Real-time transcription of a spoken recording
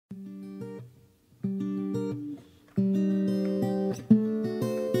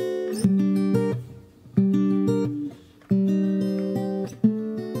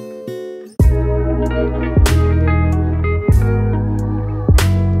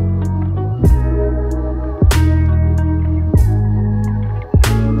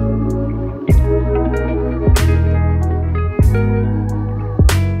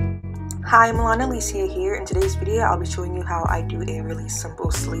Hi, Milan Alicia here. In today's video, I'll be showing you how I do a really simple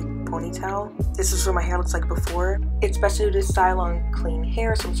sleek ponytail. This is what my hair looks like before. It's best to do this style on clean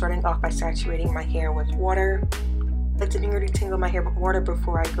hair, so I'm starting off by saturating my hair with water. I like to detangle my hair with water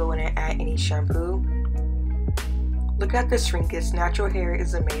before I go in and add any shampoo. Look at the shrinkage. Natural hair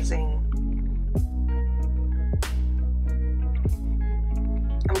is amazing.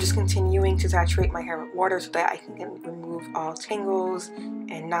 I'm just continuing to saturate my hair with water so that I can remove all tangles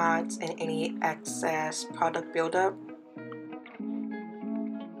and knots and any excess product buildup.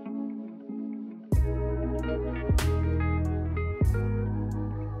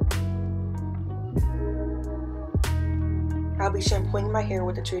 I'll be shampooing my hair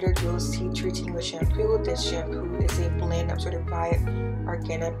with the Trader Joe's Tea Tree Tingle shampoo. This shampoo is a blend of certified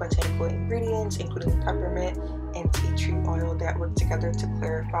organic botanical ingredients, including peppermint and tea tree oil that work together to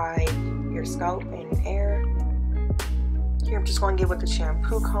clarify your scalp and hair. Here I'm just going to get with the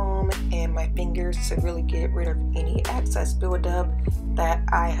shampoo comb and my fingers to really get rid of any excess buildup that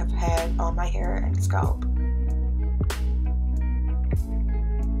I have had on my hair and scalp.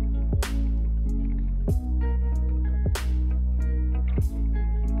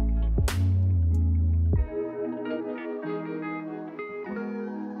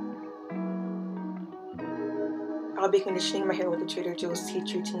 I'll be conditioning my hair with the Trader Joe's Tea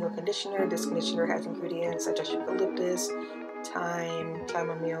Tree Tingle Conditioner. This conditioner has ingredients such as eucalyptus, thyme,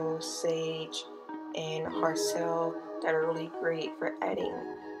 chamomile, sage, and hairstyle that are really great for adding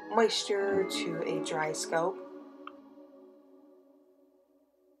moisture to a dry scalp.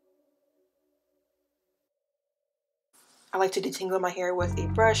 I like to detangle my hair with a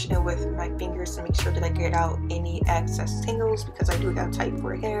brush and with my fingers to make sure that I get out any excess tangles because I do have type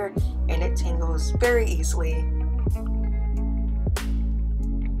 4 hair and it tangles very easily.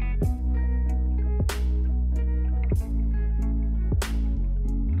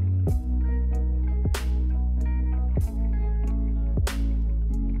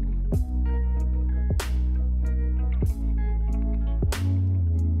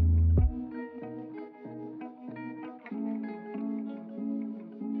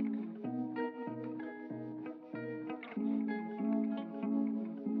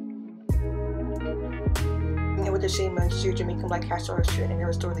 And with the Shea Moisture Jamaican Black Castor Oil Straighten and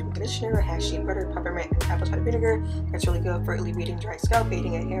Restore Leave-In Conditioner, has shea butter, peppermint, and apple cider vinegar. That's really good for alleviating dry scalp,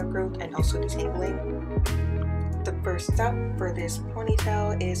 aiding in hair growth, and also detangling. The first step for this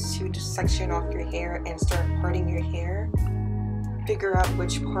ponytail is to just section off your hair and start parting your hair. Figure out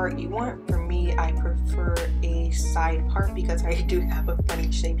which part you want. For me, I prefer a side part because I do have a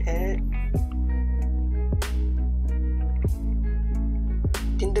funny shaped head.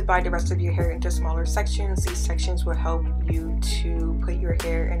 Then divide the rest of your hair into smaller sections. These sections will help you to put your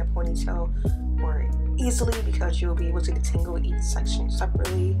hair in a ponytail more easily because you'll be able to detangle each section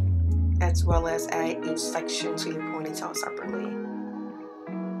separately, as well as add each section to your ponytail separately.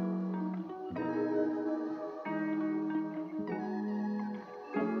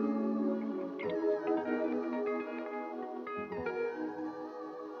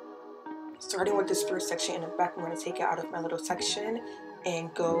 Starting with this first section in the back, I'm going to take it out of my little section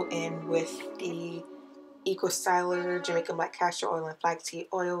and go in with the Eco Styler Jamaican Black Castor Oil and Flaxseed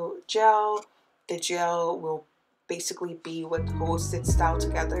Oil Gel. The gel will basically be what holds it style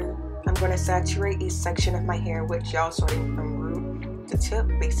together. I'm going to saturate each section of my hair with gel starting from root to tip,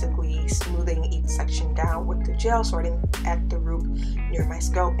 basically smoothing each section down with the gel starting at the root near my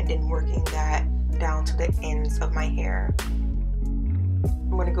scalp and then working that down to the ends of my hair.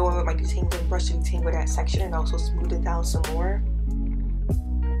 I'm going to go in with my detangling brush to detangle that section and also smooth it down some more.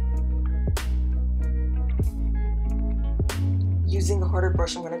 Using a harder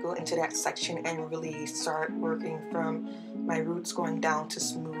brush, I'm going to go into that section and really start working from my roots going down to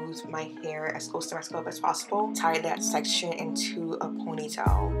smooth my hair as close to my scalp as possible. Tie that section into a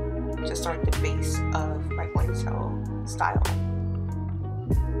ponytail to start the base of my ponytail style.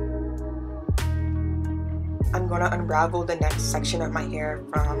 I'm going to unravel the next section of my hair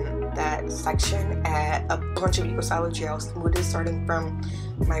from that section, add a bunch of Eco Styler gel, smooth it starting from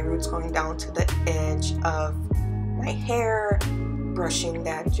my roots going down to the edge of my hair, brushing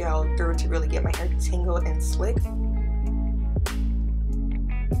that gel through to really get my hair detangled and slick.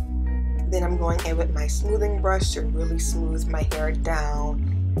 Then I'm going in with my smoothing brush to really smooth my hair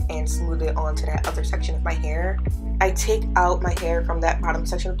down and smooth it onto that other section of my hair. I take out my hair from that bottom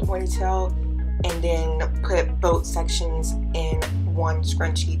section of the ponytail and then put both sections in one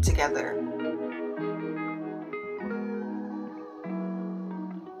scrunchie together.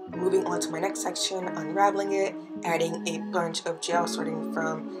 Moving on to my next section, unraveling it, adding a bunch of gel starting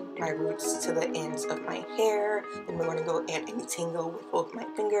from my roots to the ends of my hair. Then we're going to go in and detangle with both my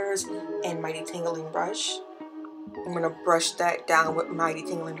fingers and my detangling brush. I'm going to brush that down with my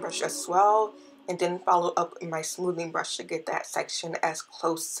detangling brush as well, and then follow up with my smoothing brush to get that section as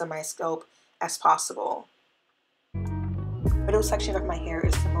close to my scalp as possible. The middle section of my hair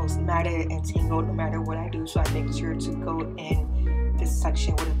is the most matted and tangled no matter what I do, so I make sure to go in this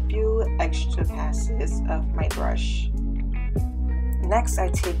section with a few extra passes of my brush. Next, I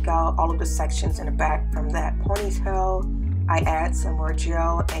take out all of the sections in the back from that ponytail. I add some more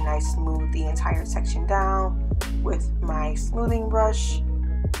gel and I smooth the entire section down with my smoothing brush.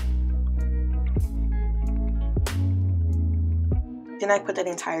 Then I put that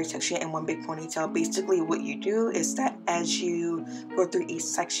entire section in one big ponytail. Basically what you do is that as you go through each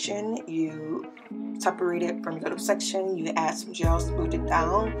section, you separate it from the little section, you add some gel, smooth it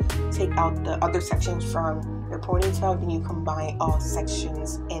down, take out the other sections from your ponytail, then you combine all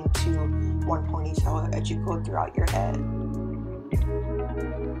sections into one ponytail as you go throughout your head.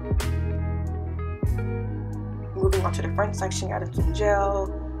 Moving on to the front section, add some gel,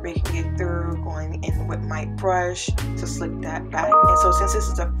 raking it through, going in with my brush to slick that back. And so since this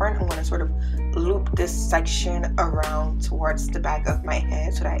is the front, I'm going to sort of loop this section around towards the back of my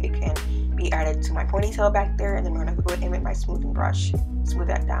head so that it can be added to my ponytail back there. And then we're going to go in with my smoothing brush, smooth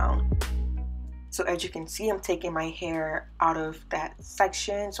that down. So as you can see, I'm taking my hair out of that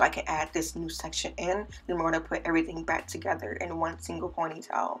section so I can add this new section in. Then we're going to put everything back together in one single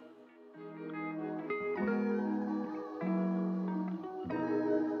ponytail.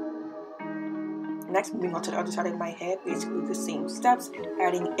 Next, moving on to the other side of my head, basically the same steps,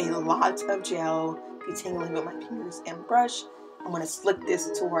 adding a lot of gel, detangling with my fingers and brush. I'm going to slick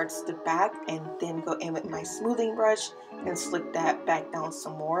this towards the back and then go in with my smoothing brush and slick that back down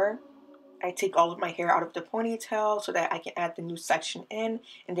some more. I take all of my hair out of the ponytail so that I can add the new section in,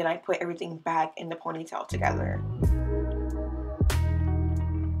 and then I put everything back in the ponytail together.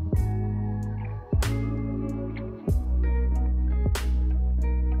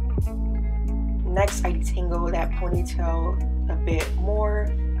 Next, I detangle that ponytail a bit more.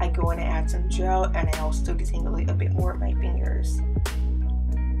 I go in and add some gel, and I also detangle it a bit more with my fingers.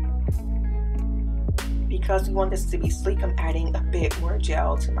 Because we want this to be sleek, I'm adding a bit more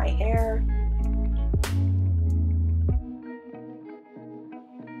gel to my hair.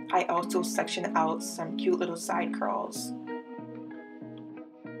 I also section out some cute little side curls.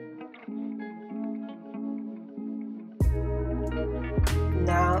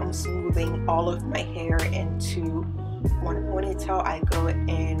 Now I'm smoothing all of my hair into one ponytail. I go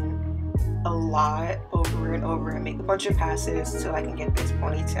in a lot over and over and make a bunch of passes till I can get this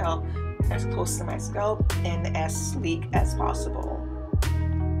ponytail as close to my scalp and as sleek as possible.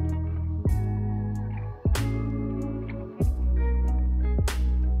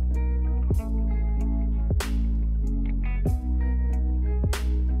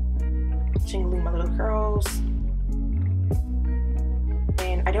 Jingling my little curls.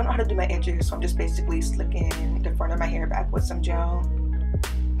 And I don't know how to do my edges, so I'm just basically slicking the front of my hair back with some gel.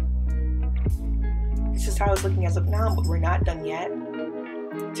 This is how it's looking as of now, but we're not done yet.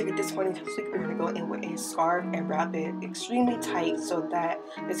 To get this ponytail sleek, we're going to go in with a scarf and wrap it extremely tight so that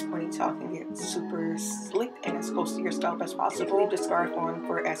this ponytail can get super slick and as close to your scalp as possible. Leave the scarf on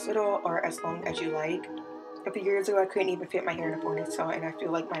for as little or as long as you like. A few years ago, I couldn't even fit my hair in a ponytail, and I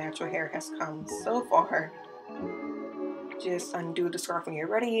feel like my natural hair has come so far. Just undo the scarf when you're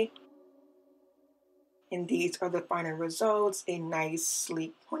ready. And these are the final results. A nice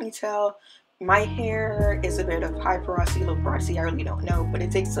sleek ponytail. My hair is a bit of high porosity, low porosity, I really don't know, but it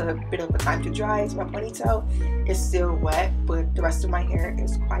takes a bit of a time to dry, so my ponytail is still wet, but the rest of my hair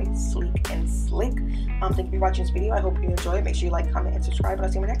is quite sleek and slick. Thank you for watching this video. I hope you enjoyed. Make sure you like, comment, and subscribe, and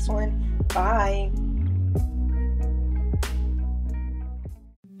I'll see you in my next one. Bye!